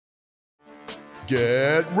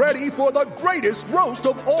Get ready for the greatest roast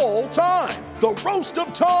of all time, the Roast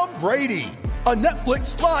of Tom Brady, a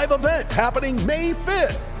Netflix live event happening May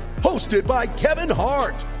 5th. Hosted by Kevin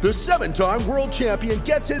Hart, the 7-time world champion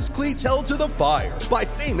gets his cleats held to the fire by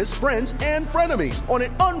famous friends and frenemies on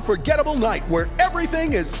an unforgettable night where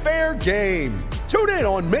everything is fair game. Tune in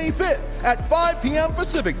on May 5th at 5 p.m.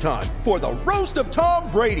 Pacific time for the Roast of Tom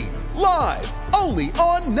Brady, live only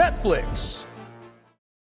on Netflix.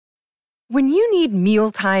 When you need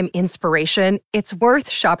mealtime inspiration, it's worth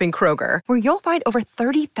shopping Kroger, where you'll find over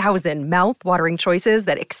 30,000 mouth-watering choices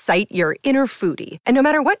that excite your inner foodie. And no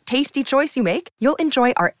matter what tasty choice you make, you'll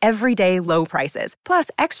enjoy our everyday low prices, plus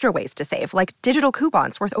extra ways to save, like digital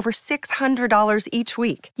coupons worth over $600 each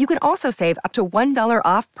week. You can also save up to $1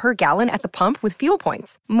 off per gallon at the pump with fuel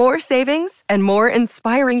points. More savings and more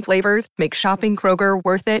inspiring flavors make shopping Kroger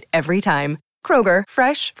worth it every time. Kroger,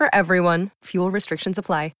 fresh for everyone. Fuel restrictions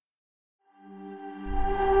apply.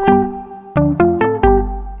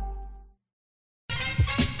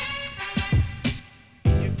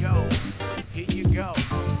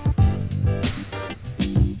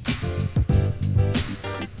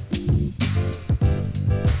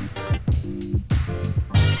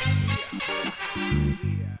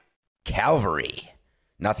 Calvary.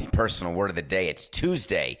 Nothing personal. Word of the day. It's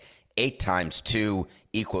Tuesday. 8 times 2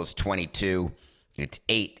 equals 22. It's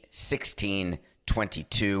 8, 16,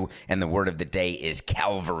 22. And the word of the day is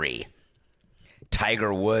Calvary.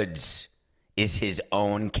 Tiger Woods is his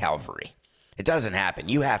own Calvary. It doesn't happen.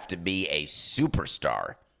 You have to be a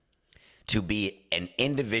superstar to be an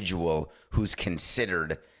individual who's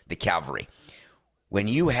considered the Calvary. When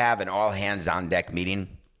you have an all-hands-on-deck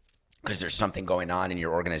meeting, because there's something going on in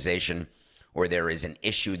your organization or there is an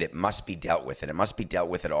issue that must be dealt with, and it must be dealt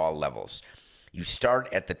with at all levels. You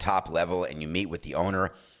start at the top level and you meet with the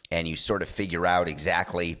owner and you sort of figure out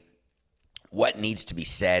exactly what needs to be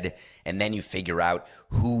said, and then you figure out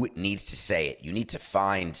who needs to say it. You need to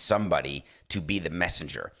find somebody to be the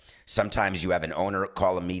messenger. Sometimes you have an owner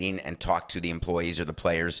call a meeting and talk to the employees or the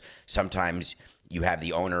players. Sometimes you have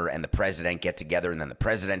the owner and the president get together and then the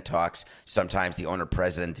president talks. Sometimes the owner,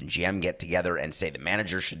 president, and GM get together and say the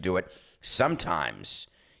manager should do it. Sometimes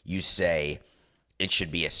you say it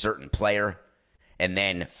should be a certain player, and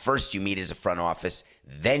then first you meet as a front office,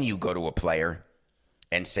 then you go to a player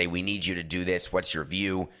and say, we need you to do this. What's your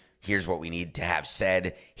view? Here's what we need to have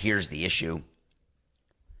said. Here's the issue.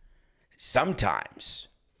 Sometimes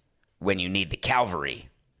when you need the Calvary,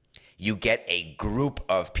 you get a group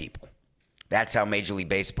of people. That's how Major League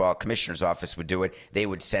Baseball commissioner's office would do it. They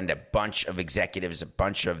would send a bunch of executives, a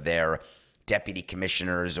bunch of their deputy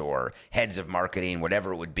commissioners or heads of marketing,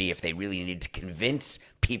 whatever it would be, if they really needed to convince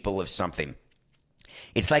people of something.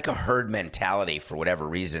 It's like a herd mentality for whatever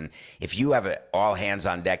reason. If you have an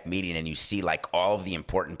all-hands-on-deck meeting and you see like all of the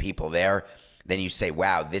important people there, then you say,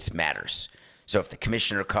 wow, this matters. So if the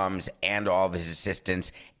commissioner comes and all of his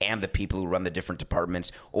assistants and the people who run the different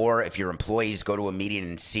departments, or if your employees go to a meeting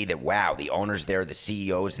and see that, wow, the owner's there, the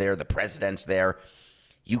CEO's there, the president's there,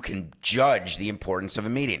 you can judge the importance of a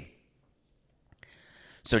meeting.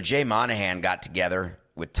 So Jay Monahan got together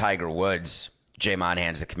with Tiger Woods. Jay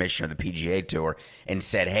Monahan's the commissioner of the PGA Tour, and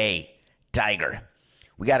said, hey, Tiger,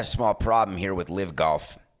 we got a small problem here with Live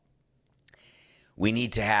Golf. We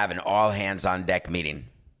need to have an all-hands-on-deck meeting.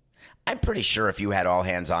 I'm pretty sure if you had all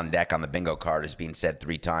hands on deck on the bingo card as being said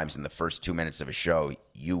 3 times in the first 2 minutes of a show,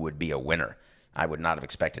 you would be a winner. I would not have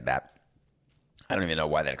expected that. I don't even know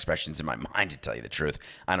why that expression's in my mind, to tell you the truth,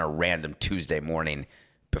 on a random Tuesday morning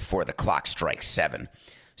before the clock strikes 7.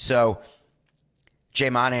 So Jay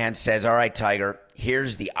Monahan says, all right, Tiger,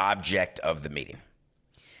 here's the object of the meeting.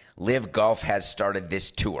 Live Golf has started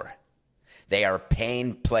this tour. They are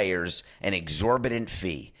paying players an exorbitant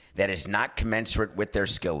fee that is not commensurate with their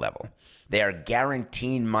skill level. They are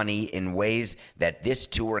guaranteeing money in ways that this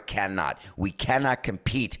tour cannot. We cannot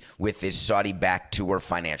compete with this Saudi-backed tour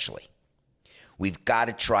financially. We've got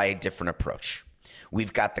to try a different approach.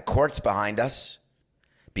 We've got the courts behind us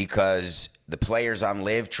because the players on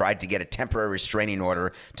Live tried to get a temporary restraining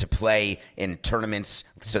order to play in tournaments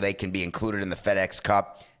so they can be included in the FedEx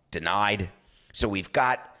Cup. Denied. So we've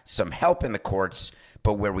got some help in the courts,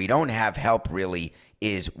 but where we don't have help really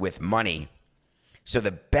is with money. So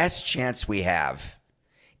the best chance we have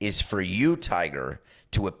is for you, Tiger,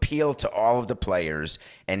 to appeal to all of the players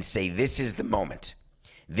and say, this is the moment.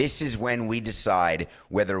 This is when we decide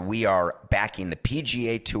whether we are backing the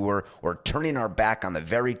PGA Tour or turning our back on the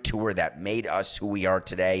very tour that made us who we are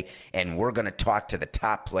today. And we're going to talk to the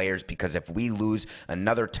top players, because if we lose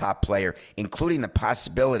another top player, including the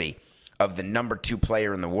possibility of the number 2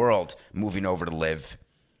 player in the world moving over to Live,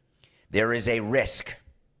 there is a risk.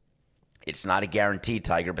 It's not a guarantee,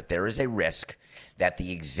 Tiger, but there is a risk that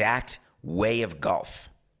the exact way of golf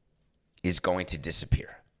is going to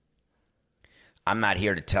disappear. I'm not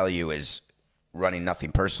here to tell you as running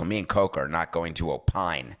nothing personal. Me and Coke are not going to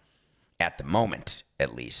opine, at the moment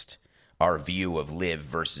at least, our view of LIV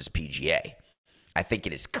versus PGA. I think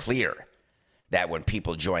it is clear that when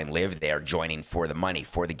people join LIV, they are joining for the money,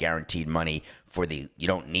 for the guaranteed money, you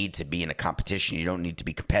don't need to be in a competition. You don't need to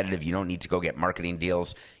be competitive. You don't need to go get marketing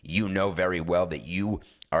deals. You know very well that you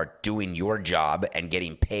are doing your job and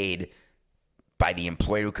getting paid by the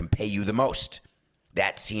employer who can pay you the most.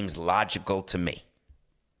 That seems logical to me.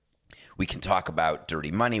 We can talk about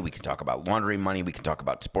dirty money. We can talk about laundering money. We can talk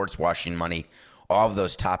about sports washing money. All of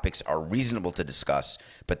those topics are reasonable to discuss,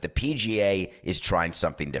 but the PGA is trying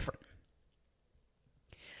something different.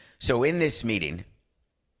 So in this meeting,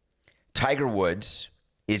 Tiger Woods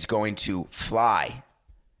is going to fly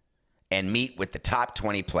and meet with the top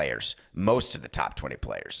 20 players, most of the top 20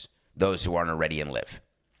 players, those who aren't already in LIV.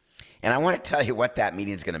 And I want to tell you what that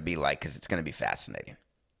meeting is going to be like because it's going to be fascinating.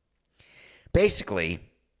 Basically,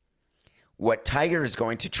 what Tiger is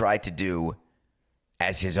going to try to do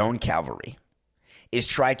as his own cavalry is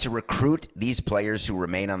try to recruit these players who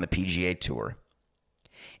remain on the PGA Tour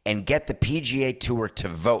and get the PGA Tour to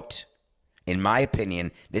vote. In my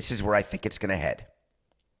opinion, this is where I think it's going to head.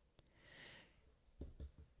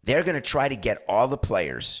 They're going to try to get all the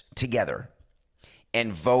players together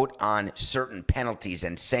and vote on certain penalties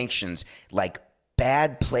and sanctions like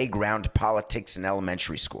bad playground politics in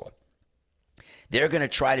elementary school. They're going to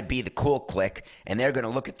try to be the cool clique, and they're going to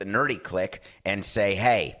look at the nerdy clique and say,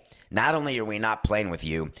 hey, not only are we not playing with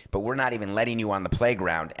you, but we're not even letting you on the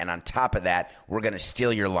playground. And on top of that, we're going to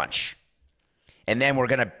steal your lunch. And then we're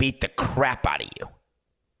going to beat the crap out of you.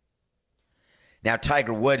 Now,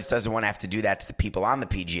 Tiger Woods doesn't want to have to do that to the people on the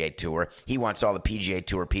PGA Tour. He wants all the PGA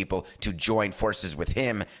Tour people to join forces with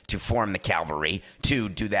him to form the cavalry to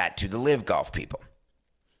do that to the LIV Golf people.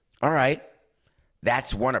 All right.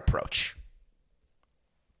 That's one approach.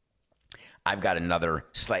 I've got another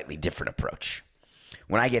slightly different approach.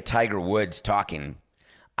 When I get Tiger Woods talking,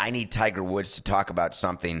 I need Tiger Woods to talk about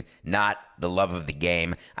something, not the love of the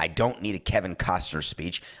game. I don't need a Kevin Costner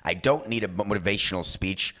speech. I don't need a motivational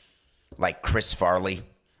speech like Chris Farley.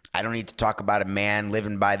 I don't need to talk about a man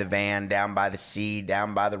living by the van, down by the sea,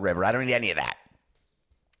 down by the river. I don't need any of that.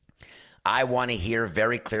 I want to hear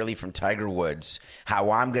very clearly from Tiger Woods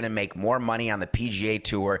how I'm going to make more money on the PGA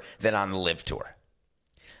Tour than on the LIV Tour.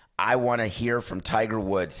 I want to hear from Tiger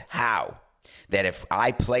Woods how that if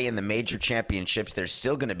I play in the major championships, they're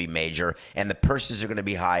still going to be major and the purses are going to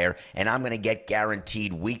be higher and I'm going to get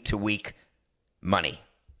guaranteed week-to-week money,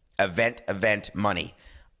 event money.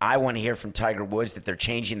 I want to hear from Tiger Woods that they're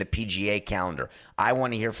changing the PGA calendar. I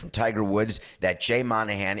want to hear from Tiger Woods that Jay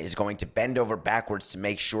Monahan is going to bend over backwards to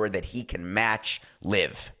make sure that he can match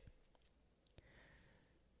LIV.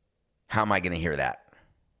 How am I going to hear that?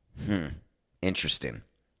 Interesting.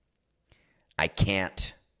 I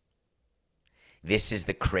can't. This is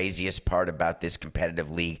the craziest part about this competitive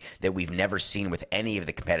league that we've never seen with any of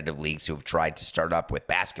the competitive leagues who have tried to start up with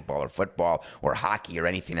basketball or football or hockey or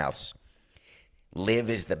anything else. LIV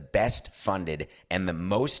is the best funded and the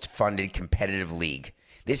most funded competitive league.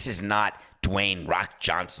 This is not Dwayne Rock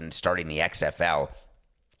Johnson starting the XFL,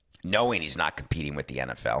 knowing he's not competing with the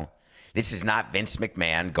NFL. This is not Vince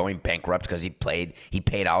McMahon going bankrupt because he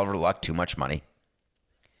paid Oliver Luck too much money.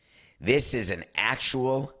 This is an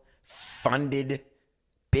actual funded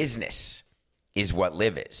business is what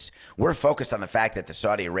LIV is. We're focused on the fact that the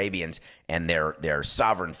Saudi Arabians and their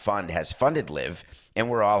sovereign fund has funded LIV, and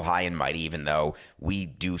we're all high and mighty, even though we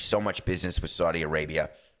do so much business with Saudi Arabia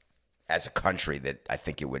as a country that I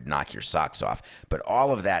think it would knock your socks off. But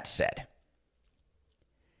all of that said,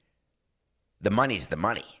 the money's the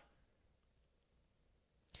money.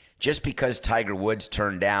 Just because Tiger Woods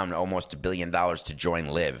turned down almost $1 billion to join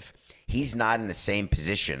LIV, he's not in the same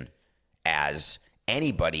position as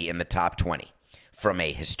anybody in the top 20 from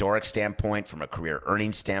a historic standpoint, from a career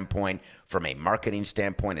earnings standpoint, from a marketing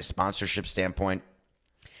standpoint, a sponsorship standpoint.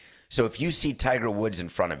 So if you see Tiger Woods in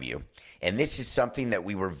front of you, and this is something that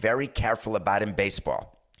we were very careful about in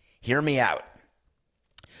baseball, hear me out.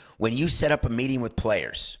 When you set up a meeting with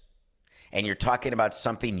players and you're talking about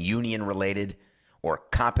something union related or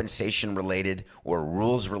compensation related or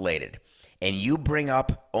rules related, and you bring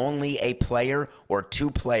up only a player or two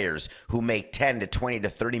players who make $10 to $20 to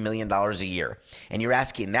 $30 million a year, and you're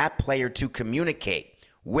asking that player to communicate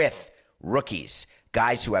with rookies,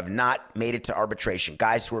 guys who have not made it to arbitration,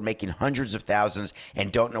 guys who are making hundreds of thousands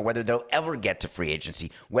and don't know whether they'll ever get to free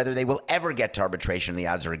agency, whether they will ever get to arbitration, the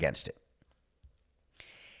odds are against it.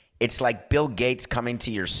 It's like Bill Gates coming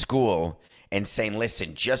to your school and saying,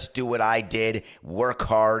 listen, just do what I did, work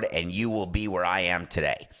hard, and you will be where I am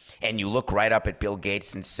today. And you look right up at Bill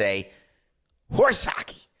Gates and say, horse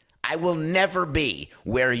hockey, I will never be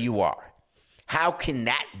where you are. How can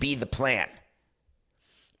that be the plan?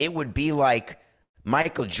 It would be like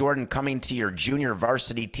Michael Jordan coming to your junior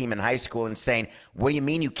varsity team in high school and saying, what do you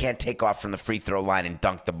mean you can't take off from the free throw line and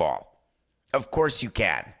dunk the ball? Of course you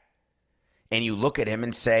can. And you look at him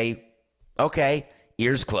and say, okay,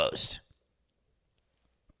 ears closed.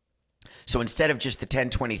 So instead of just the $10,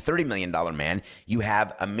 $20, $30 million man, you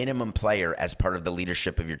have a minimum player as part of the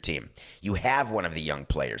leadership of your team. You have one of the young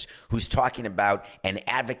players who's talking about and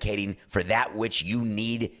advocating for that which you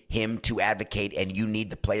need him to advocate and you need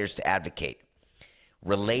the players to advocate.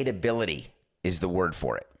 Relatability is the word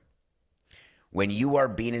for it. When you are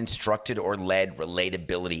being instructed or led,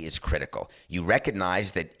 relatability is critical. You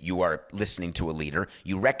recognize that you are listening to a leader.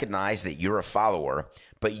 You recognize that you're a follower,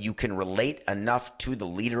 but you can relate enough to the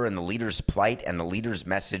leader and the leader's plight and the leader's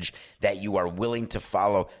message that you are willing to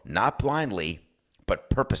follow, not blindly, but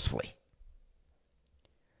purposefully.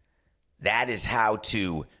 That is how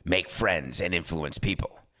to make friends and influence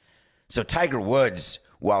people. So Tiger Woods,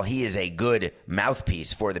 while he is a good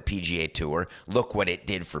mouthpiece for the PGA Tour, look what it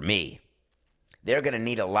did for me. They're going to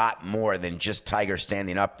need a lot more than just Tiger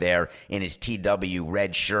standing up there in his TW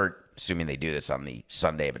red shirt, assuming they do this on the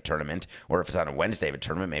Sunday of a tournament, or if it's on a Wednesday of a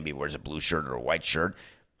tournament, maybe he wears a blue shirt or a white shirt.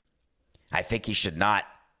 I think he should not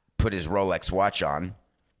put his Rolex watch on,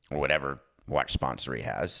 or whatever watch sponsor he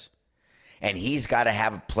has. And he's got to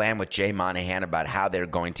have a plan with Jay Monahan about how they're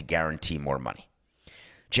going to guarantee more money.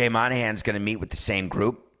 Jay Monahan's going to meet with the same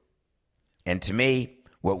group. And to me,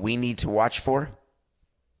 what we need to watch for,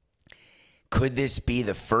 could this be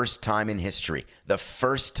the first time in history, the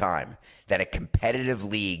first time that a competitive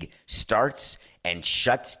league starts and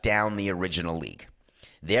shuts down the original league?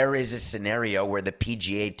 There is a scenario where the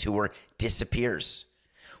PGA Tour disappears,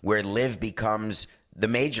 where LIV becomes the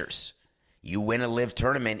majors. You win a LIV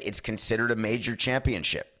tournament, it's considered a major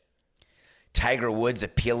championship. Tiger Woods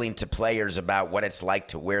appealing to players about what it's like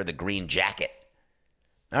to wear the green jacket.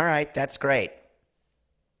 All right, that's great.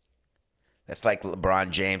 That's like LeBron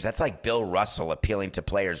James. That's like Bill Russell appealing to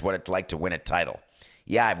players what it's like to win a title.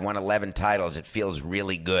 Yeah, I've won 11 titles. It feels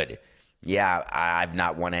really good. Yeah, I've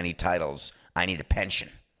not won any titles. I need a pension.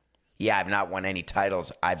 Yeah, I've not won any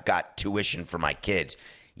titles. I've got tuition for my kids.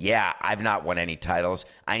 Yeah, I've not won any titles.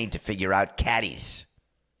 I need to figure out caddies.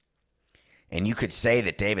 And you could say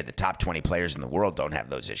that, David, the top 20 players in the world don't have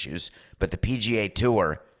those issues, but the PGA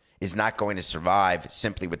Tour is not going to survive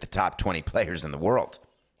simply with the top 20 players in the world.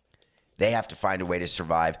 They have to find a way to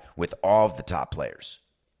survive with all of the top players.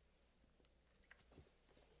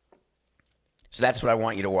 So that's what I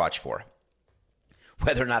want you to watch for.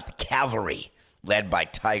 Whether or not the cavalry led by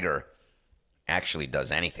Tiger actually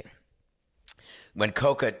does anything. When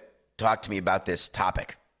Coca talked to me about this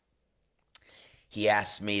topic, he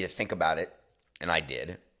asked me to think about it, and I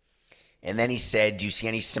did. And then he said, do you see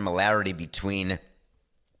any similarity between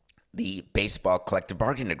the baseball collective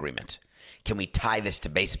bargaining agreement? Can we tie this to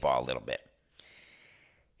baseball a little bit?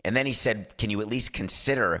 And then he said, can you at least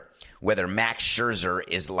consider whether Max Scherzer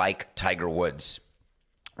is like Tiger Woods?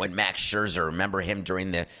 When Max Scherzer, remember him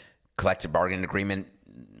during the collective bargaining agreement?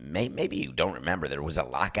 Maybe you don't remember. There was a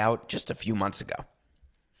lockout just a few months ago.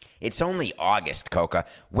 It's only August, Coca.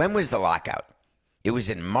 When was the lockout? It was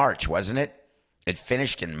in March, wasn't it? It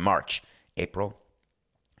finished in March. April,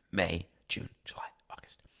 May, June, July,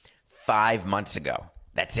 August. 5 months ago.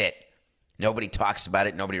 That's it. Nobody talks about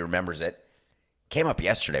it. Nobody remembers it. Came up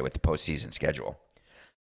yesterday with the postseason schedule.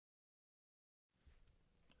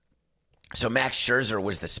 So Max Scherzer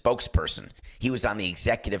was the spokesperson. He was on the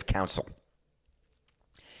executive council.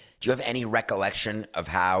 Do you have any recollection of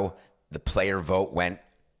how the player vote went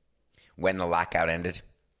when the lockout ended?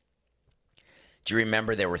 Do you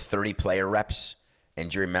remember there were 30 player reps? And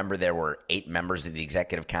do you remember there were 8 members of the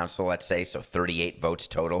executive council, let's say, so 38 votes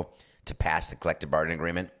total to pass the collective bargaining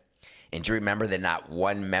agreement? And do you remember that not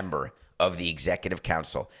one member of the executive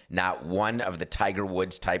council, not one of the Tiger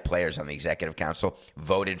Woods type players on the executive council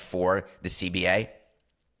voted for the CBA?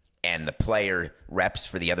 And the player reps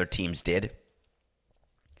for the other teams did?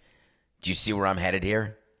 Do you see where I'm headed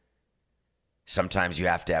here? Sometimes you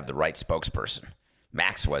have to have the right spokesperson.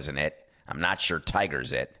 Max wasn't it. I'm not sure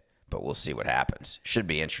Tiger's it, but we'll see what happens. Should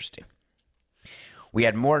be interesting. We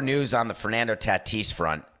had more news on the Fernando Tatis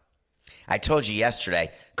front. I told you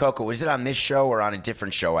yesterday, Coco, was it on this show or on a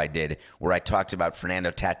different show I did where I talked about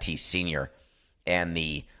Fernando Tatis Sr. and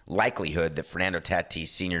the likelihood that Fernando Tatis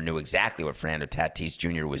Sr. knew exactly what Fernando Tatis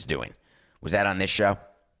Jr. was doing? Was that on this show?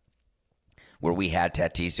 where we had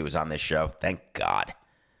Tatis who was on this show? Thank God,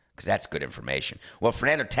 because that's good information. Well,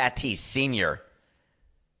 Fernando Tatis Sr.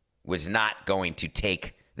 was not going to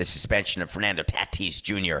take the suspension of Fernando Tatis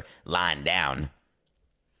Jr. lying down.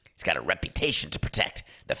 He's got a reputation to protect,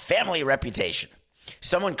 the family reputation.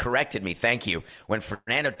 Someone corrected me, thank you. When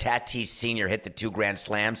Fernando Tatis Sr. hit the 2 grand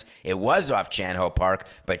slams, it was off Chan Ho Park,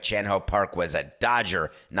 but Chan Ho Park was a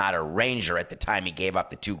Dodger, not a Ranger at the time he gave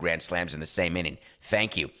up the 2 grand slams in the same inning.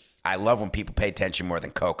 Thank you. I love when people pay attention more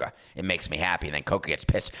than Coca. It makes me happy, and then Coca gets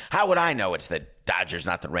pissed. How would I know it's the Dodgers,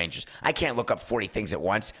 not the Rangers? I can't look up 40 things at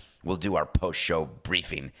once. We'll do our post-show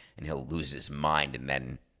briefing, and he'll lose his mind and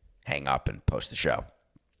then hang up and post the show.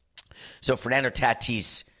 So Fernando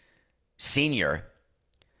Tatis Sr.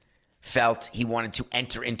 felt he wanted to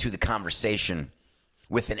enter into the conversation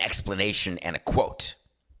with an explanation and a quote.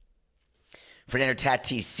 Fernando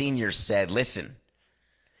Tatis Sr. said, listen,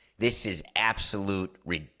 this is absolute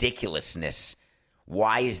ridiculousness.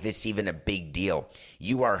 Why is this even a big deal?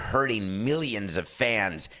 You are hurting millions of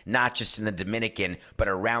fans, not just in the Dominican, but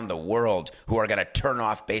around the world, who are going to turn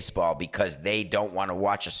off baseball because they don't want to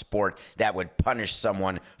watch a sport that would punish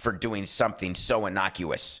someone for doing something so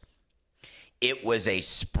innocuous. It was a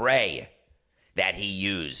spray that he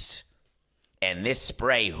used. And this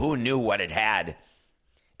spray, who knew what it had?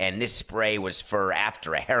 And this spray was for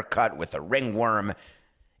after a haircut with a ringworm.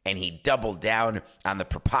 And he doubled down on the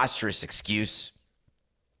preposterous excuse.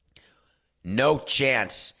 No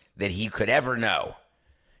chance that he could ever know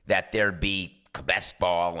that there'd be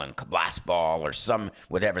Cabesball and Cablasball or some,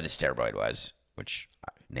 whatever the steroid was, which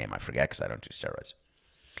name I forget because I don't do steroids.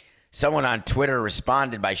 Someone on Twitter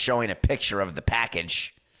responded by showing a picture of the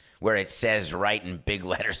package where it says right in big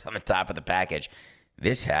letters on the top of the package,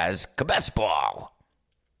 this has Cabesball.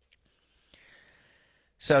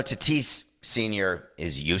 So Tatis Sr.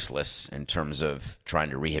 is useless in terms of trying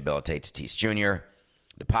to rehabilitate Tatis Jr.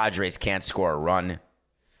 The Padres can't score a run.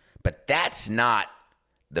 But that's not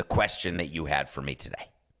the question that you had for me today.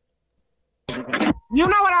 You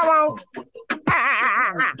know what I want?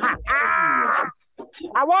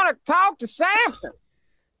 I want to talk to Samson.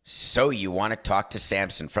 So you want to talk to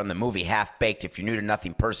Samson from the movie Half-Baked. If you're new to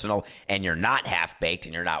Nothing Personal and you're not Half-Baked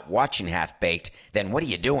and you're not watching Half-Baked, then what are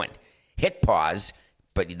you doing? Hit pause,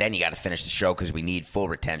 but then you got to finish the show because we need full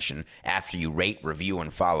retention after you rate, review,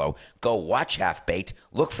 and follow. Go watch Half-Baked,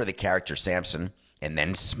 look for the character Samson, and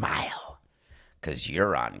then smile because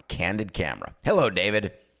you're on candid camera. Hello,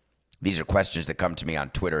 David. These are questions that come to me on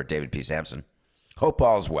Twitter at David P. Sampson. Hope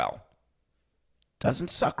all's well. Doesn't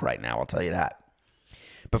suck right now, I'll tell you that.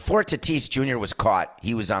 Before Tatis Jr. was caught,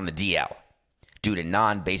 he was on the DL due to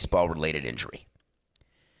non-baseball related injury.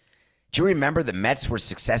 Do you remember the Mets were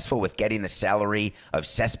successful with getting the salary of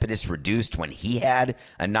Cespedes reduced when he had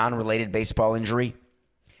a non-related baseball injury?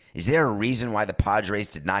 Is there a reason why the Padres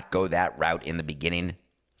did not go that route in the beginning?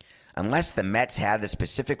 Unless the Mets had the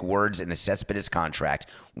specific words in the Cespedes contract,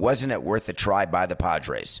 wasn't it worth a try by the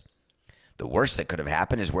Padres? The worst that could have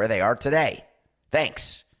happened is where they are today.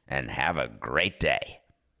 Thanks, and have a great day.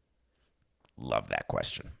 Love that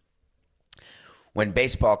question. When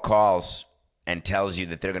baseball calls and tells you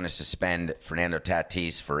that they're going to suspend Fernando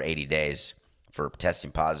Tatis for 80 days for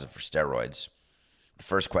testing positive for steroids, the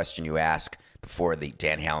first question you ask before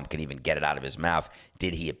Dan Hallam can even get it out of his mouth,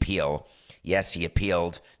 did he appeal? Yes, he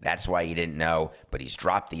appealed. That's why he didn't know, but he's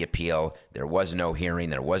dropped the appeal. There was no hearing.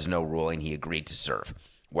 There was no ruling. He agreed to serve.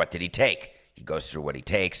 What did he take? He goes through what he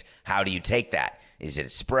takes. How do you take that? Is it a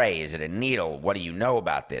spray? Is it a needle? What do you know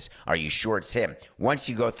about this? Are you sure it's him? Once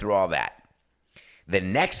you go through all that, the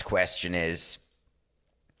next question is,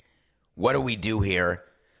 what do we do here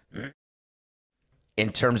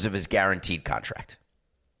in terms of his guaranteed contract?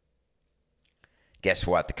 Guess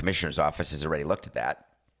what? The commissioner's office has already looked at that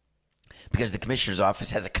because the commissioner's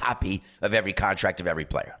office has a copy of every contract of every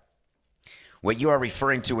player. What you are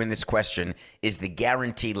referring to in this question is the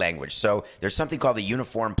guarantee language. So there's something called the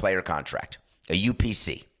Uniform Player Contract, a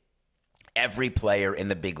UPC. Every player in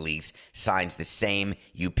the big leagues signs the same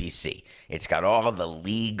UPC. It's got all the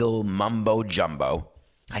legal mumbo jumbo.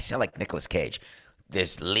 I sound like Nicolas Cage.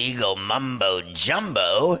 This legal mumbo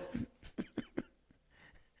jumbo.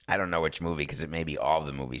 I don't know which movie because it may be all of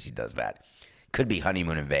the movies he does that. Could be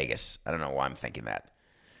Honeymoon in Vegas. I don't know why I'm thinking that.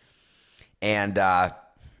 And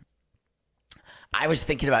I was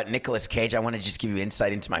thinking about Nicolas Cage. I want to just give you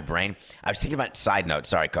insight into my brain. I was thinking about, side note,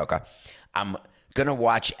 sorry, Coca. I'm going to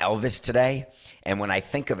watch Elvis today. And when I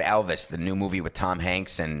think of Elvis, the new movie with Tom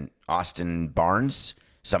Hanks and Austin Barnes,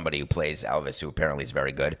 somebody who plays Elvis, who apparently is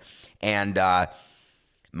very good. And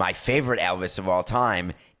My favorite Elvis of all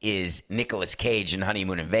time is Nicolas Cage in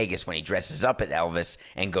Honeymoon in Vegas when he dresses up at Elvis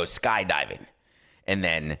and goes skydiving. And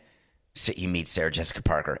then he meets Sarah Jessica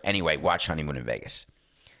Parker. Anyway, watch Honeymoon in Vegas.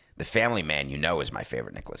 The Family Man, is my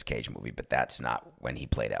favorite Nicolas Cage movie, but that's not when he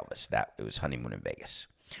played Elvis. It was Honeymoon in Vegas.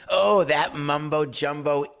 Oh, that mumbo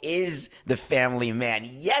jumbo is The Family Man.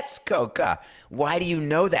 Yes, Coca. Why do you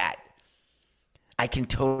know that? I can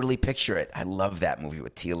totally picture it. I love that movie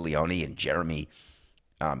with Tia Leone and Jeremy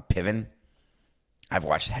Piven. I've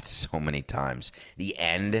watched that so many times. The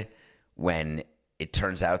end when it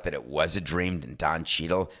turns out that it was a dream and Don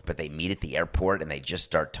Cheadle, but they meet at the airport and they just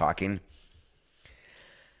start talking.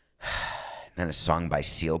 Then a song by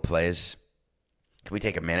Seal plays. Can we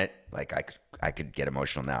take a minute? Like I could get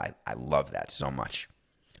emotional now. I love that so much.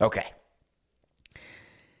 Okay.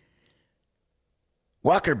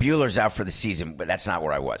 Walker Buehler's out for the season, but that's not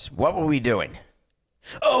where I was. What were we doing?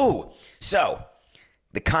 Oh, so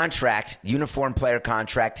the contract, the uniform player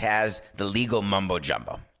contract has the legal mumbo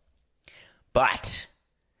jumbo. But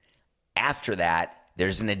after that,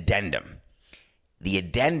 there's an addendum. The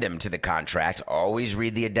addendum to the contract, always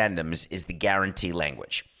read the addendums, is the guarantee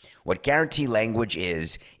language. What guarantee language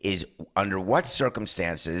is under what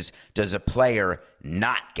circumstances does a player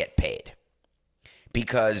not get paid?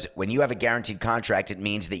 Because when you have a guaranteed contract, it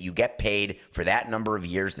means that you get paid for that number of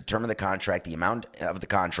years, the term of the contract, the amount of the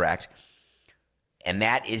contract, and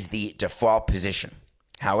that is the default position.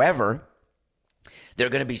 However, there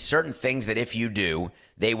are going to be certain things that if you do,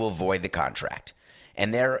 they will void the contract.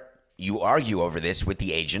 And you argue over this with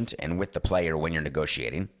the agent and with the player when you're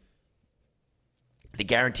negotiating. The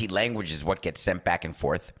guaranteed language is what gets sent back and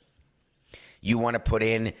forth. You want to put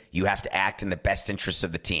in, you have to act in the best interests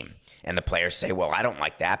of the team. And the players say, well, I don't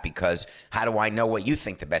like that because how do I know what you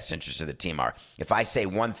think the best interests of the team are? If I say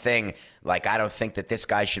one thing, like I don't think that this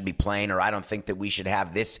guy should be playing or I don't think that we should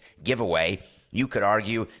have this giveaway, you could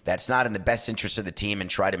argue that's not in the best interest of the team and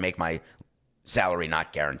try to make my salary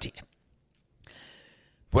not guaranteed.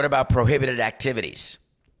 What about prohibited activities?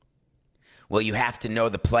 Well, you have to know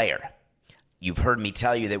the player. You've heard me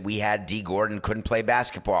tell you that we had D. Gordon couldn't play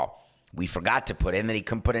basketball. We forgot to put in that he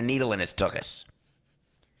couldn't put a needle in his tuchus.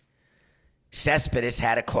 Cespedes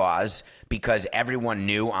had a clause because everyone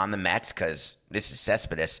knew on the Mets, because this is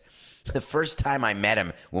Cespedes. The first time I met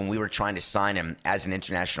him when we were trying to sign him as an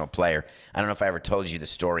international player, I don't know if I ever told you the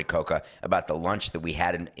story, Coca, about the lunch that we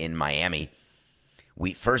had in Miami.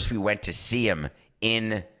 We went to see him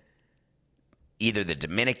in either the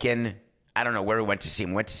Dominican, I don't know where we went to see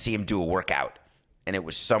him. We went to see him do a workout, and it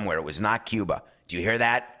was somewhere. It was not Cuba. Do you hear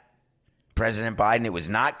that, President Biden? It was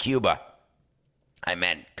not Cuba. I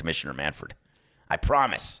meant Commissioner Manfred. I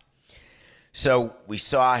promise. So we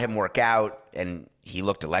saw him work out, and he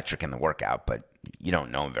looked electric in the workout, but you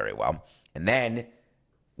don't know him very well. And then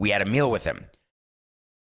we had a meal with him.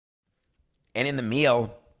 And in the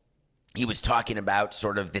meal, he was talking about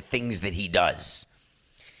sort of the things that he does.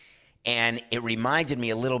 And it reminded me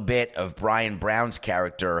a little bit of Brian Brown's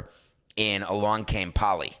character in Along Came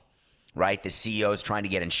Polly, right? The CEO's trying to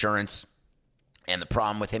get insurance. And the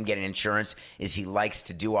problem with him getting insurance is he likes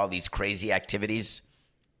to do all these crazy activities.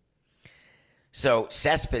 So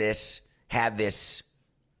Cespedes had this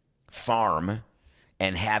farm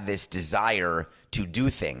and had this desire to do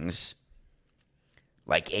things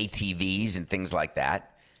like ATVs and things like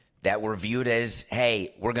that were viewed as,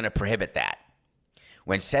 hey, we're going to prohibit that.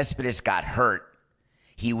 When Cespedes got hurt,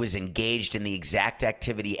 he was engaged in the exact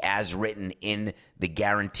activity as written in the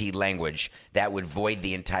guaranteed language that would void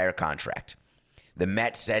the entire contract. The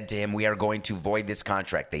Mets said to him, we are going to void this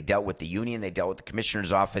contract. They dealt with the union, they dealt with the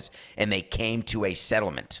commissioner's office, and they came to a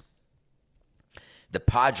settlement. The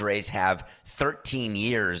Padres have 13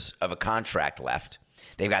 years of a contract left.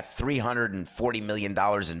 They've got $340 million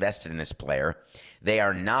invested in this player. They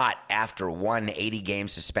are not, after one 80-game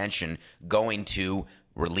suspension, going to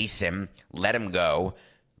release him, let him go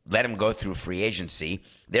through free agency.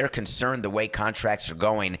 They're concerned the way contracts are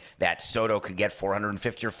going that Soto could get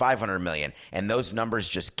 $450 or $500 million, and those numbers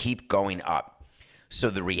just keep going up. So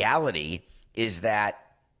the reality is that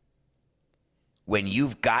when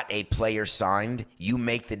you've got a player signed, you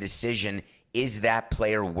make the decision, is that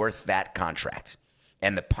player worth that contract?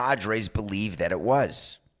 And the Padres believe that it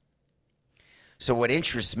was. So what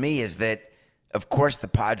interests me is that, of course, the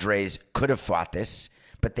Padres could have fought this,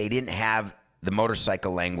 but they didn't have the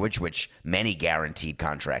motorcycle language, which many guaranteed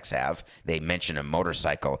contracts have. They mention a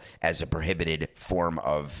motorcycle as a prohibited form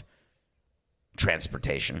of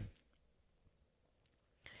transportation.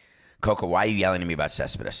 Coco, why are you yelling at me about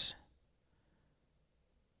Cespedes?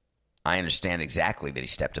 I understand exactly that he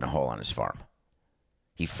stepped in a hole on his farm.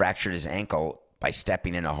 He fractured his ankle by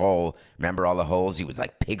stepping in a hole. Remember all the holes? He was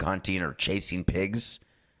like pig hunting or chasing pigs.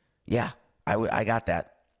 Yeah, I got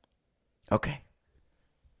that. Okay.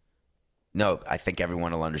 No, I think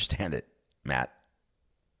everyone will understand it, Matt.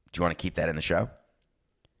 Do you want to keep that in the show?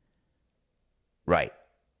 Right.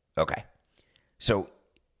 Okay. So,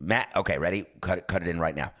 Matt, okay, ready? Cut it in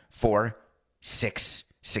right now. 4, 6,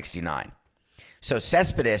 69. So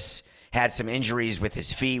Cespedes had some injuries with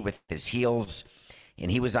his feet, with his heels, and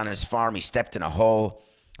he was on his farm. He stepped in a hole,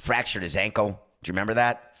 fractured his ankle. Do you remember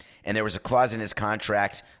that? And there was a clause in his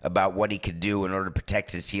contract about what he could do in order to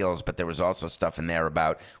protect his heels, but there was also stuff in there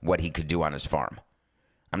about what he could do on his farm.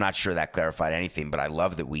 I'm not sure that clarified anything, but I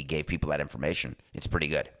love that we gave people that information. It's pretty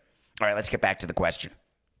good. All right, let's get back to the question.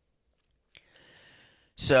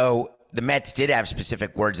 So the Mets did have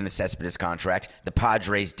specific words in the Cespedes contract. The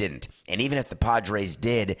Padres didn't. And even if the Padres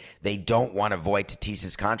did, they don't want to void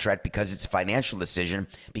Tatis's contract because it's a financial decision,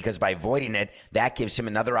 because by voiding it, that gives him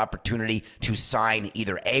another opportunity to sign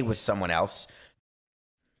either A, with someone else,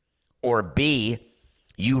 or B,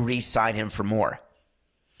 you re-sign him for more.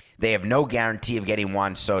 They have no guarantee of getting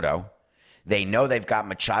Juan Soto. They know they've got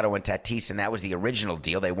Machado and Tatis, and that was the original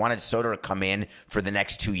deal. They wanted Soto to come in for the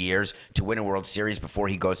next 2 years to win a World Series before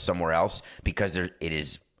he goes somewhere else, because it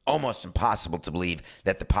is almost impossible to believe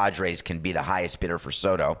that the Padres can be the highest bidder for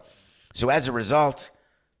Soto. So as a result,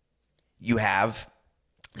 you have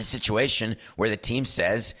the situation where the team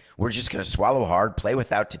says, we're just going to swallow hard, play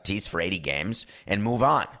without Tatis for 80 games, and move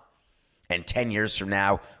on. And 10 years from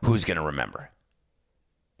now, who's going to remember?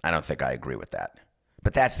 I don't think I agree with that.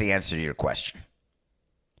 But that's the answer to your question.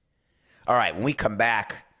 All right, when we come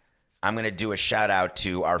back, I'm going to do a shout out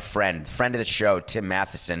to our friend of the show, Tim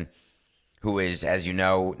Matheson, who is, as you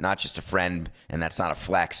know, not just a friend, and that's not a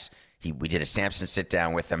flex. We did a Samson sit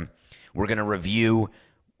down with him. We're going to review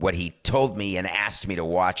what he told me and asked me to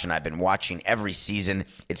watch, and I've been watching every season.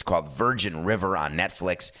 It's called Virgin River on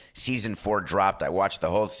Netflix. Season 4 dropped. I watched the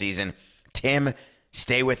whole season. Tim,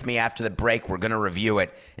 stay with me after the break. We're going to review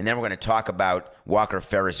it, and then we're going to talk about Walker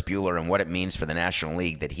Ferris Bueller and what it means for the National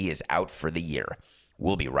League that he is out for the year.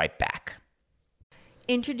 We'll be right back.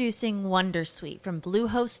 Introducing Wondersuite from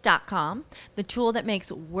Bluehost.com, the tool that makes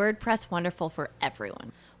WordPress wonderful for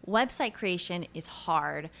everyone. Website creation is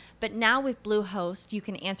hard, but now with Bluehost, you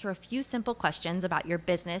can answer a few simple questions about your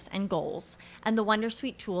business and goals, and the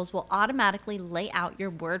Wondersuite tools will automatically lay out your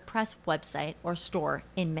WordPress website or store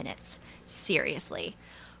in minutes. Seriously.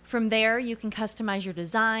 From there, you can customize your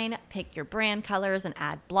design, pick your brand colors, and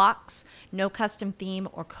add blocks. No custom theme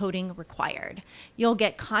or coding required. You'll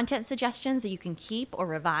get content suggestions that you can keep or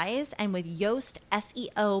revise, and with Yoast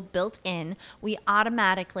SEO built in, we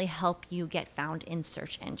automatically help you get found in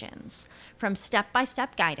search engines. From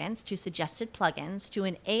step-by-step guidance to suggested plugins to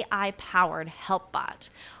an AI-powered help bot,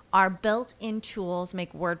 our built-in tools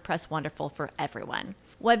make WordPress wonderful for everyone.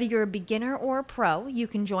 Whether you're a beginner or a pro, you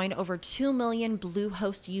can join over 2 million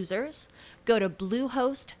Bluehost users. Go to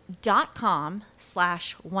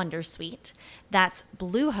bluehost.com/wondersuite. That's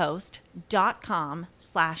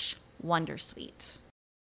bluehost.com/wondersuite.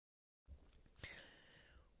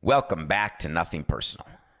 Welcome back to Nothing Personal.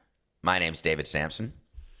 My name's David Sampson.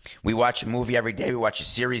 We watch a movie every day. We watch a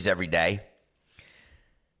series every day.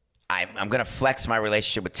 I'm going to flex my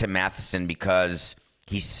relationship with Tim Matheson because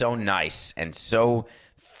he's so nice and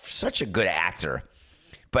such a good actor.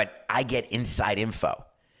 But I get inside info.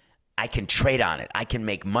 I can trade on it. I can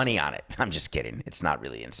make money on it. I'm just kidding. It's not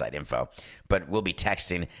really inside info. But we'll be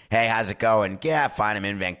texting, hey, how's it going? Yeah, fine, I'm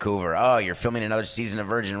in Vancouver. Oh, you're filming another season of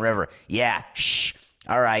Virgin River. Yeah, shh.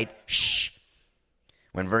 All right, shh.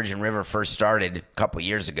 When Virgin River first started a couple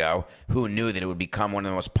years ago, who knew that it would become one of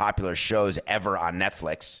the most popular shows ever on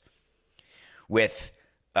Netflix? With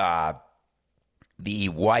the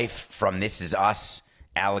wife from This Is Us,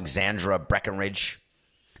 Alexandra Breckenridge,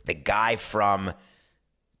 the guy from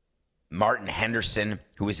Martin Henderson,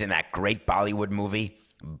 who was in that great Bollywood movie,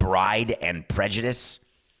 Bride and Prejudice.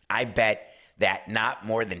 I bet that not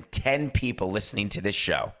more than 10 people listening to this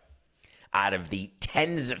show, out of the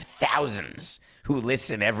tens of thousands who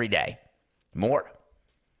listen every day, more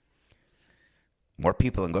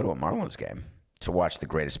people than go to a Marlins game to watch the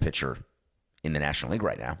greatest pitcher in the National League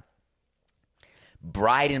right now.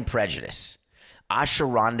 Bride and Prejudice. Asha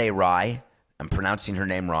Rande Rai, I'm pronouncing her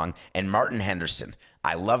name wrong, and Martin Henderson.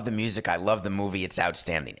 I love the music. I love the movie. It's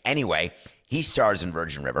outstanding. Anyway, he stars in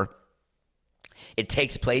Virgin River. It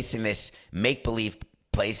takes place in this make-believe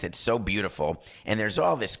place that's so beautiful, and there's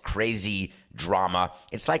all this crazy drama.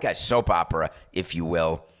 It's like a soap opera, if you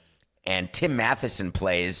will, and Tim Matheson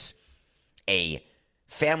plays a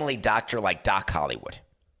family doctor like Doc Hollywood.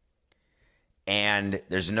 And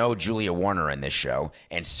there's no Julia Warner in this show.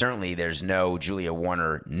 And certainly there's no Julia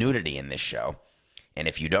Warner nudity in this show. And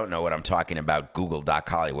if you don't know what I'm talking about, Google Doc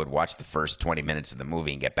Hollywood. Watch the first 20 minutes of the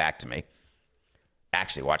movie and get back to me.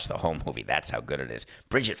 Actually, watch the whole movie. That's how good it is.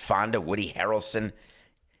 Bridget Fonda, Woody Harrelson.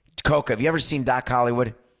 Coca, have you ever seen Doc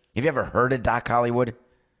Hollywood? Have you ever heard of Doc Hollywood?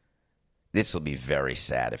 This will be very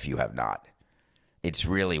sad if you have not. It's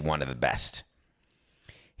really one of the best.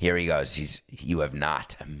 Here he goes. You have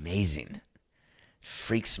not. Amazing.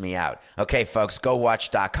 Freaks me out. Okay, folks, go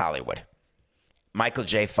watch Doc Hollywood. Michael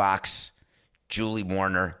J. Fox, Julie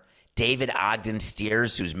Warner, David Ogden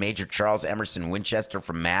Stiers, who's Major Charles Emerson Winchester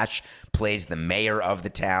from MASH, plays the mayor of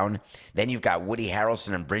the town. Then you've got Woody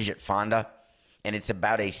Harrelson and Bridget Fonda, and it's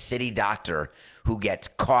about a city doctor who gets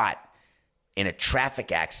caught in a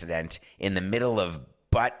traffic accident in the middle of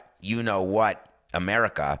but-you-know-what,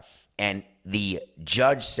 America, and the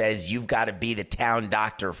judge says you've got to be the town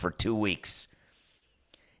doctor for 2 weeks.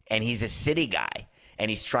 And he's a city guy, and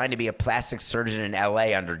he's trying to be a plastic surgeon in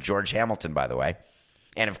L.A. under George Hamilton, by the way.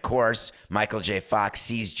 And, of course, Michael J. Fox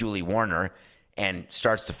sees Julie Warner and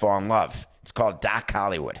starts to fall in love. It's called Doc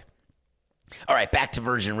Hollywood. All right, back to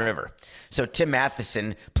Virgin River. So Tim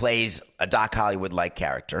Matheson plays a Doc Hollywood-like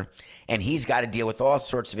character, and he's got to deal with all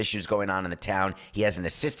sorts of issues going on in the town. He has an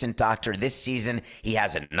assistant doctor. This season, he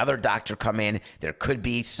has another doctor come in. There could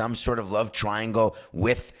be some sort of love triangle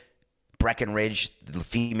with Breckenridge, the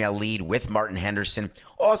female lead, with Martin Henderson.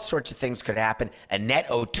 All sorts of things could happen.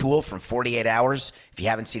 Annette O'Toole from 48 Hours. If you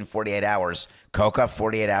haven't seen 48 Hours, Coca,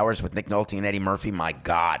 48 Hours with Nick Nolte and Eddie Murphy. My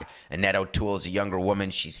God. Annette O'Toole is a younger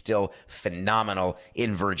woman. She's still phenomenal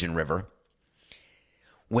in Virgin River.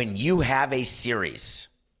 When you have a series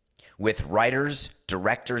with writers,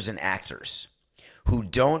 directors, and actors who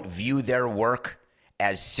don't view their work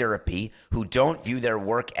as syrupy, who don't view their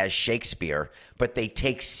work as Shakespeare, but they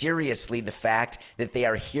take seriously the fact that they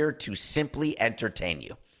are here to simply entertain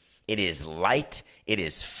you. It is light, it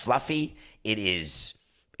is fluffy, it is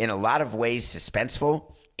in a lot of ways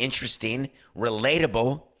suspenseful, interesting,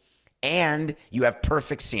 relatable, and you have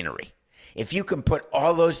perfect scenery. If you can put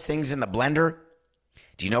all those things in the blender,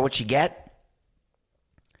 do you know what you get?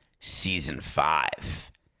 Season 5.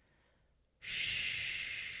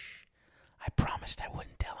 I promised I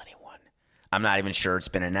wouldn't tell anyone. I'm not even sure it's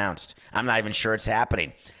been announced. I'm not even sure it's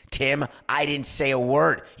happening. Tim, I didn't say a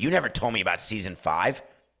word. You never told me about season 5.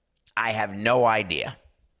 I have no idea.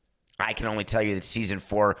 I can only tell you that season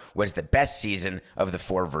 4 was the best season of the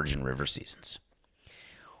 4 Virgin River seasons.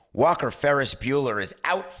 Walker Ferris Bueller is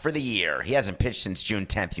out for the year. He hasn't pitched since June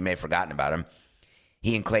 10th. You may have forgotten about him.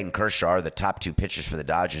 He and Clayton Kershaw are the top 2 pitchers for the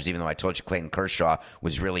Dodgers, even though I told you Clayton Kershaw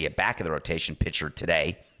was really a back-of-the-rotation pitcher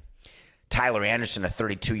today. Tyler Anderson, a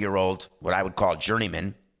 32-year-old, what I would call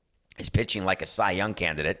journeyman, is pitching like a Cy Young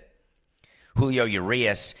candidate. Julio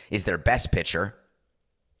Urias is their best pitcher.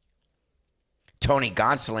 Tony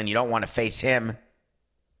Gonsolin, you don't want to face him.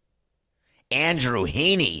 Andrew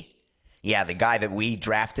Heaney, yeah, the guy that we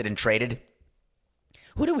drafted and traded.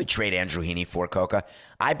 Who did we trade Andrew Heaney for, Coca?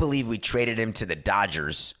 I believe we traded him to the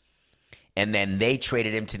Dodgers, and then they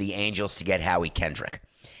traded him to the Angels to get Howie Kendrick.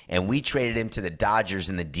 And we traded him to the Dodgers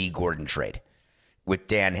in the D. Gordon trade with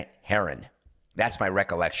Dan Herron. That's my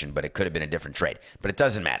recollection, but it could have been a different trade. But it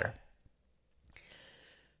doesn't matter.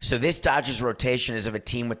 So this Dodgers rotation is of a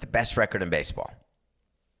team with the best record in baseball.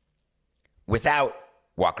 Without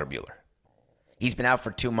Walker Buehler. He's been out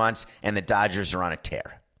for 2 months, and the Dodgers are on a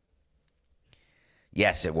tear.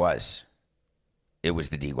 Yes, it was. It was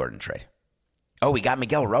the D. Gordon trade. Oh, we got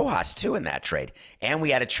Miguel Rojas, too, in that trade. And we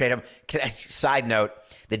had to trade him. Side note,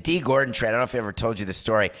 the D. Gordon trade, I don't know if I ever told you the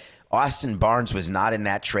story. Austin Barnes was not in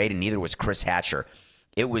that trade, and neither was Chris Hatcher.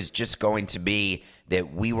 It was just going to be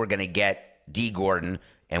that we were going to get D. Gordon,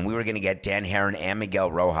 and we were going to get Dan Herron and Miguel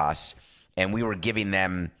Rojas, and we were giving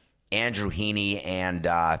them Andrew Heaney and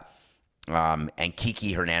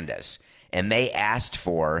Kiki Hernandez. And they asked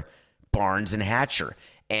for Barnes and Hatcher.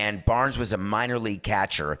 And Barnes was a minor league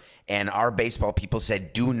catcher, and our baseball people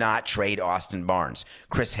said, do not trade Austin Barnes.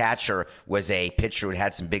 Chris Hatcher was a pitcher who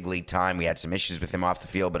had some big league time. We had some issues with him off the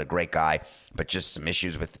field, but a great guy, but just some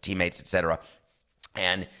issues with the teammates, etc.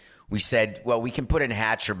 And we said, well, we can put in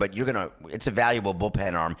Hatcher, but it's a valuable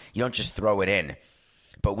bullpen arm. You don't just throw it in.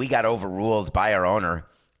 But we got overruled by our owner,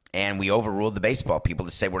 and we overruled the baseball people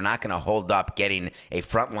to say we're not going to hold up getting a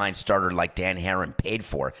frontline starter like Dan Herron paid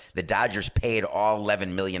for. The Dodgers paid all $11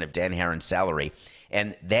 million of Dan Herron's salary.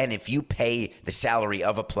 And then if you pay the salary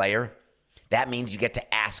of a player, that means you get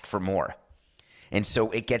to ask for more. And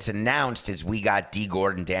so it gets announced as we got D.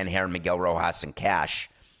 Gordon, Dan Herron, Miguel Rojas, and cash.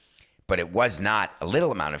 But it was not a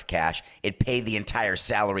little amount of cash. It paid the entire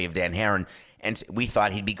salary of Dan Herron. And we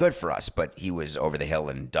thought he'd be good for us, but he was over the hill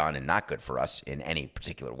and done and not good for us in any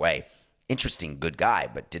particular way. Interesting, good guy,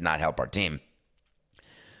 but did not help our team.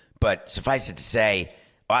 But suffice it to say,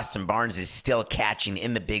 Austin Barnes is still catching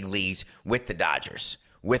in the big leagues with the Dodgers,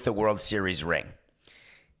 with a World Series ring.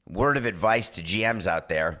 Word of advice to GMs out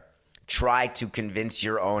there, try to convince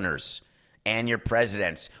your owners and your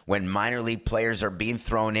presidents when minor league players are being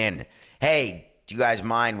thrown in. Hey, do you guys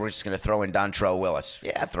mind? We're just going to throw in Dontrelle Willis.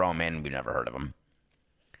 Yeah, throw him in. We've never heard of him.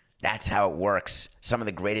 That's how it works. Some of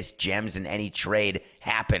the greatest gems in any trade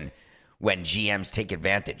happen when GMs take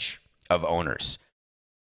advantage of owners.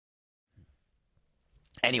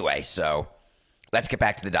 Anyway, so let's get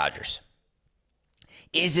back to the Dodgers.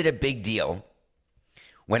 Is it a big deal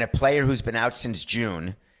when a player who's been out since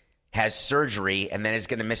June has surgery and then is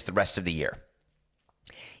going to miss the rest of the year?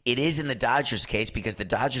 It is in the Dodgers' case because the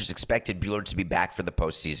Dodgers expected Buehler to be back for the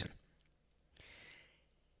postseason.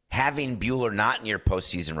 Having Buehler not in your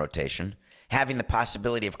postseason rotation, having the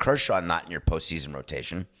possibility of Kershaw not in your postseason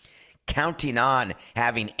rotation, counting on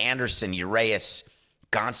having Anderson, Urias,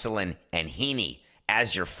 Gonsolin, and Heaney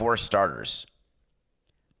as your 4 starters,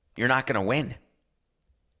 you're not going to win.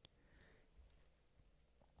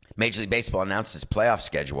 Major League Baseball announced its playoff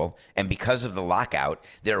schedule, and because of the lockout,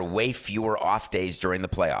 there are way fewer off days during the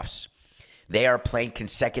playoffs. They are playing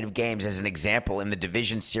consecutive games as an example in the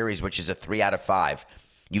division series, which is a 3 out of 5.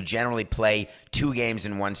 You generally play 2 games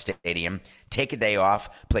in one stadium, take a day off,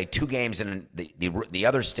 play 2 games in the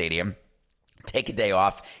other stadium, take a day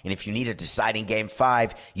off, and if you need a deciding game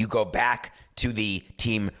 5, you go back to the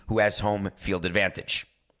team who has home field advantage.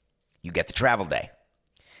 You get the travel day.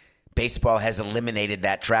 Baseball has eliminated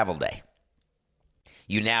that travel day.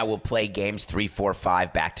 You now will play games 3, 4,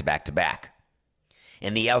 5 back to back to back.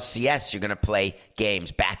 In the LCS, you're going to play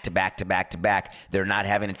games back to back to back to back. They're not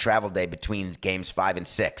having a travel day between games 5 and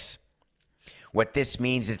 6. What this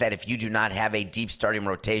means is that if you do not have a deep starting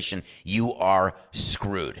rotation, you are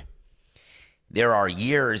screwed. There are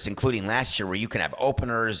years, including last year, where you can have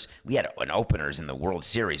openers. We had openers in the World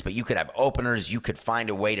Series, but you could have openers. You could find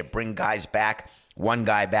a way to bring guys back. One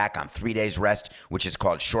guy back on 3 days rest, which is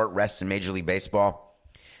called short rest in Major League Baseball.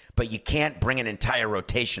 But you can't bring an entire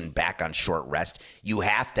rotation back on short rest. You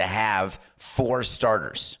have to have 4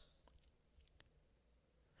 starters,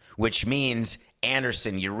 which means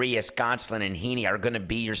Anderson, Urias, Gonsolin, and Heaney are going to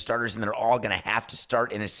be your starters, and they're all going to have to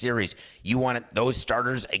start in a series. You want those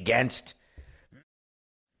starters against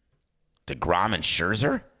DeGrom and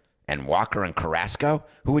Scherzer and Walker and Carrasco?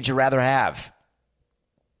 Who would you rather have?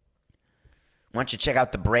 Why don't you check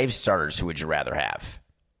out the Braves starters? Who would you rather have?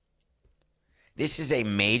 This is a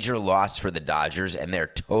major loss for the Dodgers, and they're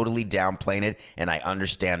totally downplaying it, and I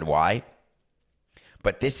understand why.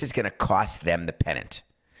 But this is going to cost them the pennant.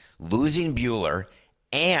 Losing Buehler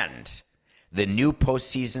and the new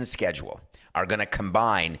postseason schedule are going to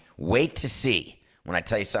combine. Wait to see when I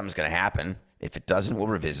tell you something's going to happen. If it doesn't, we'll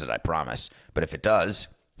revisit it, I promise. But if it does,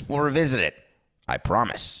 we'll revisit it, I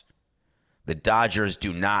promise. The Dodgers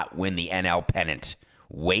do not win the NL pennant.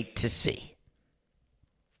 Wait to see.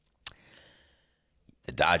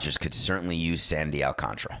 The Dodgers could certainly use Sandy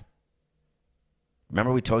Alcantara.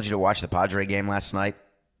 Remember we told you to watch the Padre game last night,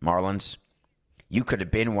 Marlins? You could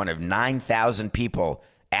have been one of 9,000 people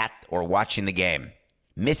at or watching the game,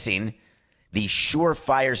 missing the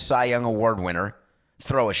surefire Cy Young Award winner,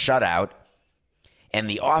 throw a shutout, and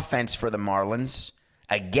the offense for the Marlins,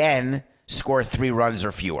 again, score 3 runs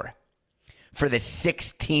or fewer. For the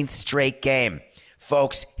 16th straight game.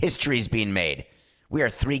 Folks, history's being made. We are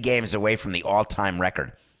 3 games away from the all-time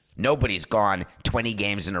record. Nobody's gone 20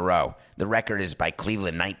 games in a row. The record is by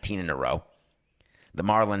Cleveland, 19 in a row. The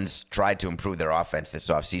Marlins tried to improve their offense this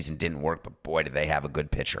offseason. Didn't work, but boy, did they have a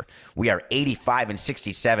good pitcher. We are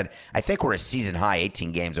 85-67. I think we're a season high,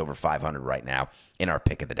 18 games over 500 right now in our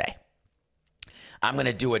pick of the day. I'm going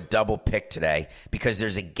to do a double pick today because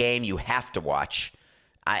there's a game you have to watch.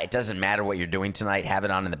 It doesn't matter what you're doing tonight. Have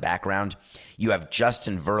it on in the background. You have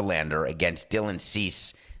Justin Verlander against Dylan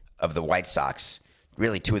Cease of the White Sox.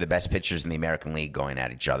 Really 2 of the best pitchers in the American League going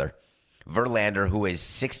at each other. Verlander, who is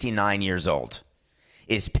 69 years old,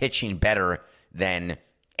 is pitching better than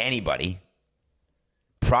anybody.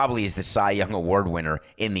 Probably is the Cy Young Award winner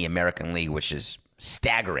in the American League, which is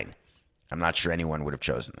staggering. I'm not sure anyone would have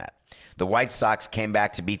chosen that. The White Sox came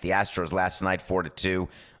back to beat the Astros last night 4-2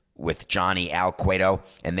 with Johnny Al Cueto,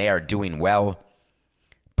 and they are doing well,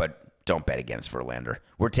 but don't bet against Verlander.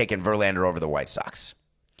 We're taking Verlander over the White Sox.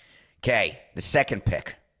 Okay, the second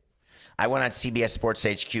pick. I went on CBS Sports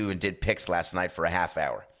HQ and did picks last night for a half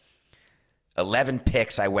hour. 11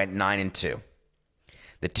 picks, I went 9-2.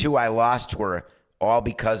 The 2 I lost were all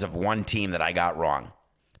because of one team that I got wrong,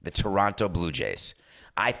 the Toronto Blue Jays.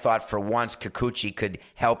 I thought for once Kikuchi could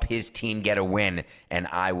help his team get a win, and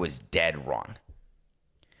I was dead wrong.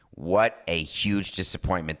 What a huge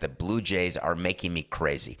disappointment. The Blue Jays are making me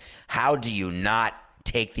crazy. How do you not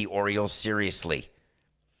take the Orioles seriously?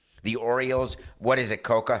 The Orioles, what is it,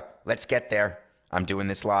 Coca? Let's get there. I'm doing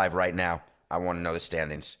this live right now. I want to know the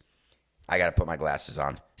standings. I got to put my glasses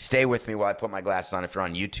on. Stay with me while I put my glasses on. If you're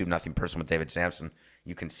on YouTube, Nothing Personal with David Sampson,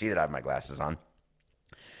 you can see that I have my glasses on.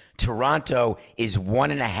 Toronto is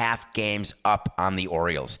 1.5 games up on the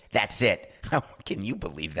Orioles. That's it. Can you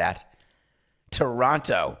believe that?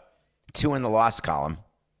 Toronto, 2 in the loss column.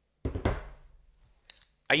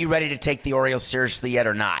 Are you ready to take the Orioles seriously yet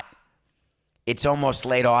or not? It's almost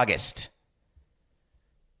late August.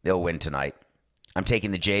 They'll win tonight. I'm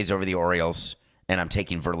taking the Jays over the Orioles, and I'm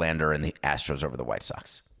taking Verlander and the Astros over the White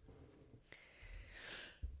Sox.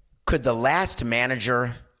 Could the last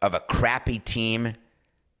manager of a crappy team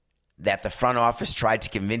that the front office tried to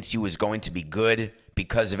convince you was going to be good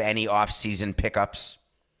because of any offseason pickups,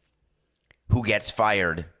 who gets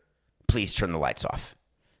fired, please turn the lights off?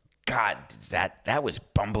 God, that was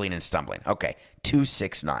bumbling and stumbling. Okay,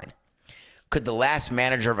 269. Could the last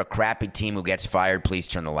manager of a crappy team who gets fired please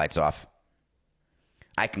turn the lights off?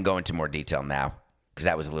 I can go into more detail now because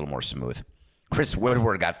that was a little more smooth. Chris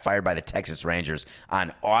Woodward got fired by the Texas Rangers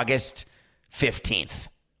on August 15th.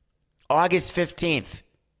 August 15th.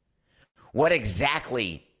 What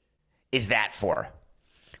exactly is that for?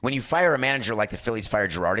 When you fire a manager like the Phillies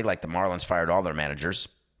fired Girardi, like the Marlins fired all their managers,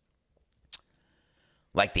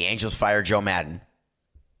 like the Angels fired Joe Madden,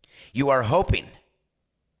 you are hoping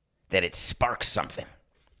that it sparks something,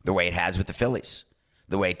 the way it has with the Phillies,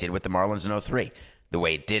 the way it did with the Marlins in 2003, the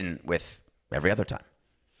way it didn't with every other time.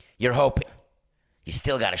 You're hoping. You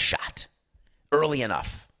still got a shot. Early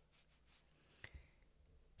enough.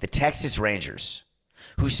 The Texas Rangers,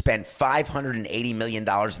 who spent $580 million in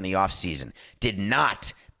the offseason, did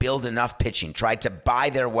not build enough pitching, tried to buy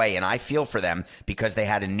their way, and I feel for them because they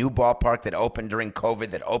had a new ballpark that opened during COVID,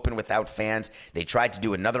 that opened without fans. They tried to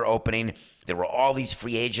do another opening. There were all these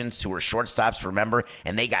free agents who were shortstops, remember,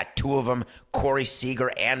 and they got 2 of them, Corey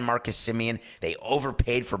Seager and Marcus Semien. They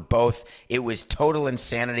overpaid for both. It was total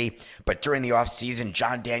insanity, but during the offseason,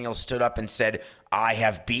 John Daniels stood up and said, I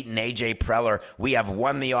have beaten A.J. Preller. We have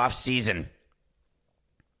won the offseason.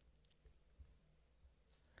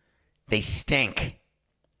 They stink.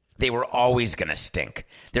 They were always going to stink.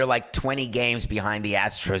 They're like 20 games behind the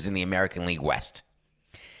Astros in the American League West.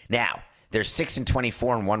 Now, they're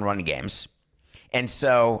 6-24 in one-run games. And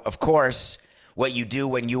so, of course, what you do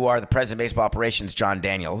when you are the president of baseball operations, John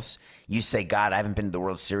Daniels, you say, God, I haven't been to the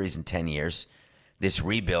World Series in 10 years. This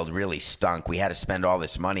rebuild really stunk. We had to spend all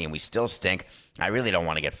this money, and we still stink. I really don't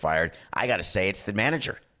want to get fired. I got to say it's the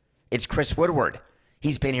manager. It's Chris Woodward.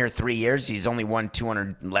 He's been here 3 years. He's only won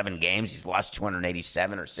 211 games. He's lost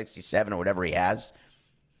 287 or 67 or whatever he has.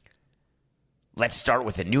 Let's start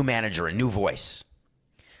with a new manager, a new voice.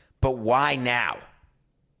 But why now?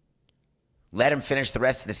 Let him finish the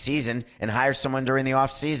rest of the season and hire someone during the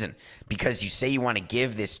offseason. Because you say you want to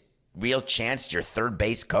give this real chance to your third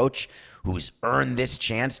base coach who's earned this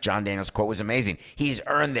chance. John Daniels' quote was amazing. He's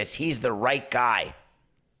earned this. He's the right guy.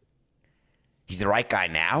 He's the right guy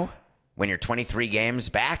now when you're 23 games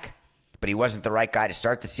back, but he wasn't the right guy to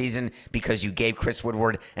start the season because you gave Chris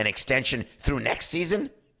Woodward an extension through next season?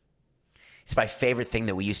 It's my favorite thing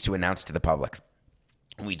that we used to announce to the public.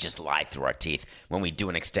 We just lie through our teeth when we do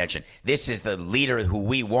an extension. This is the leader who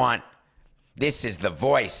we want. This is the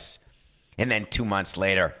voice. And then 2 months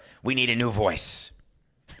later, we need a new voice.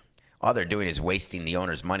 All they're doing is wasting the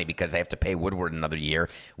owner's money because they have to pay Woodward another year.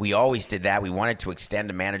 We always did that. We wanted to extend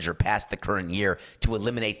a manager past the current year to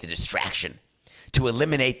eliminate the distraction, to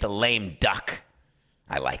eliminate the lame duck.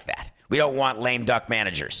 I like that. We don't want lame duck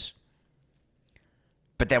managers.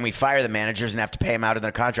 But then we fire the managers and have to pay them out of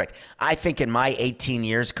their contract. I think in my 18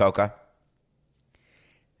 years, Coca,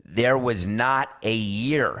 there was not a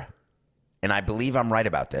year, and I believe I'm right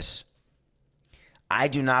about this, I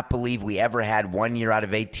do not believe we ever had 1 year out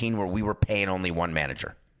of 18 where we were paying only one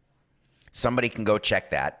manager. Somebody can go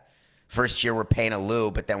check that. First year we're paying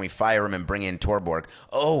Alou, but then we fire him and bring in Torborg.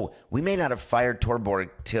 Oh, we may not have fired Torborg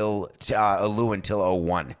Alou until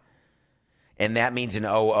 01. And that means in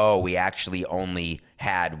 00 we actually only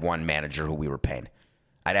had one manager who we were paying.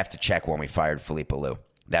 I'd have to check when we fired Philippe Alou.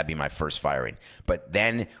 That'd be my first firing. But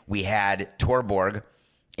then we had Torborg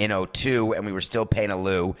in 02, and we were still paying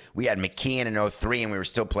Alou. We had McKeon in 03, and we were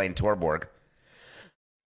still playing Torborg.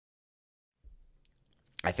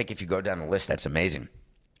 I think if you go down the list, that's amazing.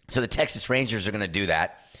 So the Texas Rangers are going to do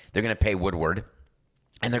that. They're going to pay Woodward.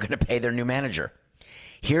 and they're going to pay their new manager.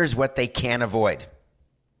 Here's what they can't avoid.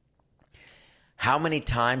 How many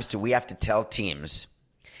times do we have to tell teams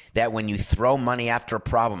that when you throw money after a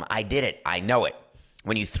problem, I did it, I know it.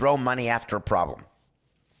 When you throw money after a problem,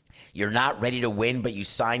 you're not ready to win, but you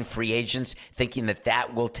sign free agents thinking that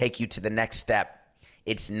that will take you to the next step.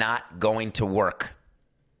 It's not going to work.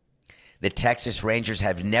 The Texas Rangers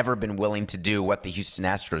have never been willing to do what the Houston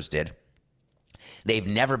Astros did. They've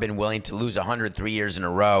never been willing to lose 103 years in a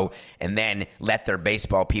row and then let their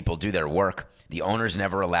baseball people do their work. The owners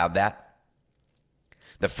never allowed that.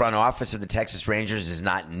 The front office of the Texas Rangers is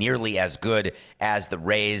not nearly as good as the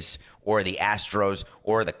Rays or the Astros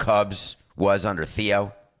or the Cubs was under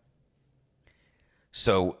Theo.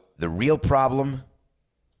 So the real problem,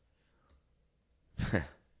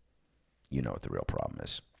 you know what the real problem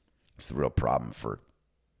is. It's the real problem for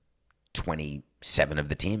 27 of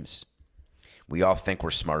the teams. We all think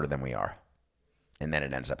we're smarter than we are, and then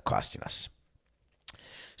it ends up costing us.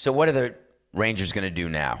 So what are the Rangers going to do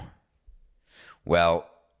now? Well,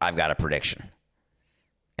 I've got a prediction,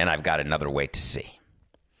 and I've got another wait to see.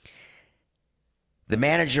 The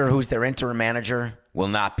manager who's their interim manager will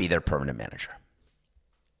not be their permanent manager.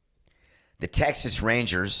 The Texas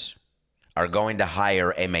Rangers are going to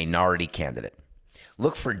hire a minority candidate.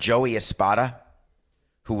 Look for Joey Espada,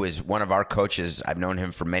 who is one of our coaches. I've known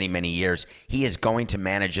him for many, many years. He is going to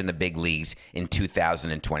manage in the big leagues in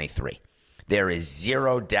 2023. There is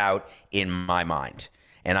zero doubt in my mind,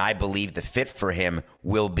 and I believe the fit for him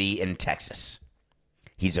will be in Texas.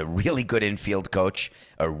 He's a really good infield coach,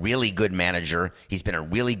 a really good manager. He's been a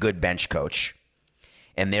really good bench coach.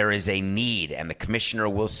 And there is a need, and the commissioner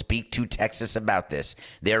will speak to Texas about this.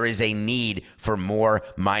 There is a need for more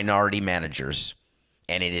minority managers,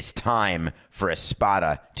 and it is time for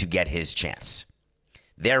Espada to get his chance.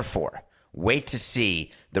 Therefore, wait to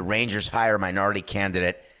see the Rangers hire a minority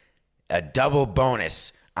candidate. A double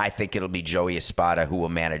bonus, I think it'll be Joey Espada who will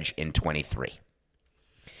manage in 23.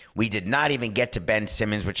 We did not even get to Ben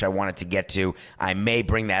Simmons, which I wanted to get to. I may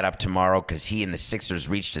bring that up tomorrow because he and the Sixers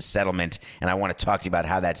reached a settlement, and I want to talk to you about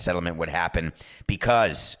how that settlement would happen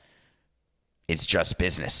because it's just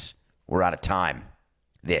business. We're out of time.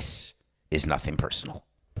 This is Nothing Personal.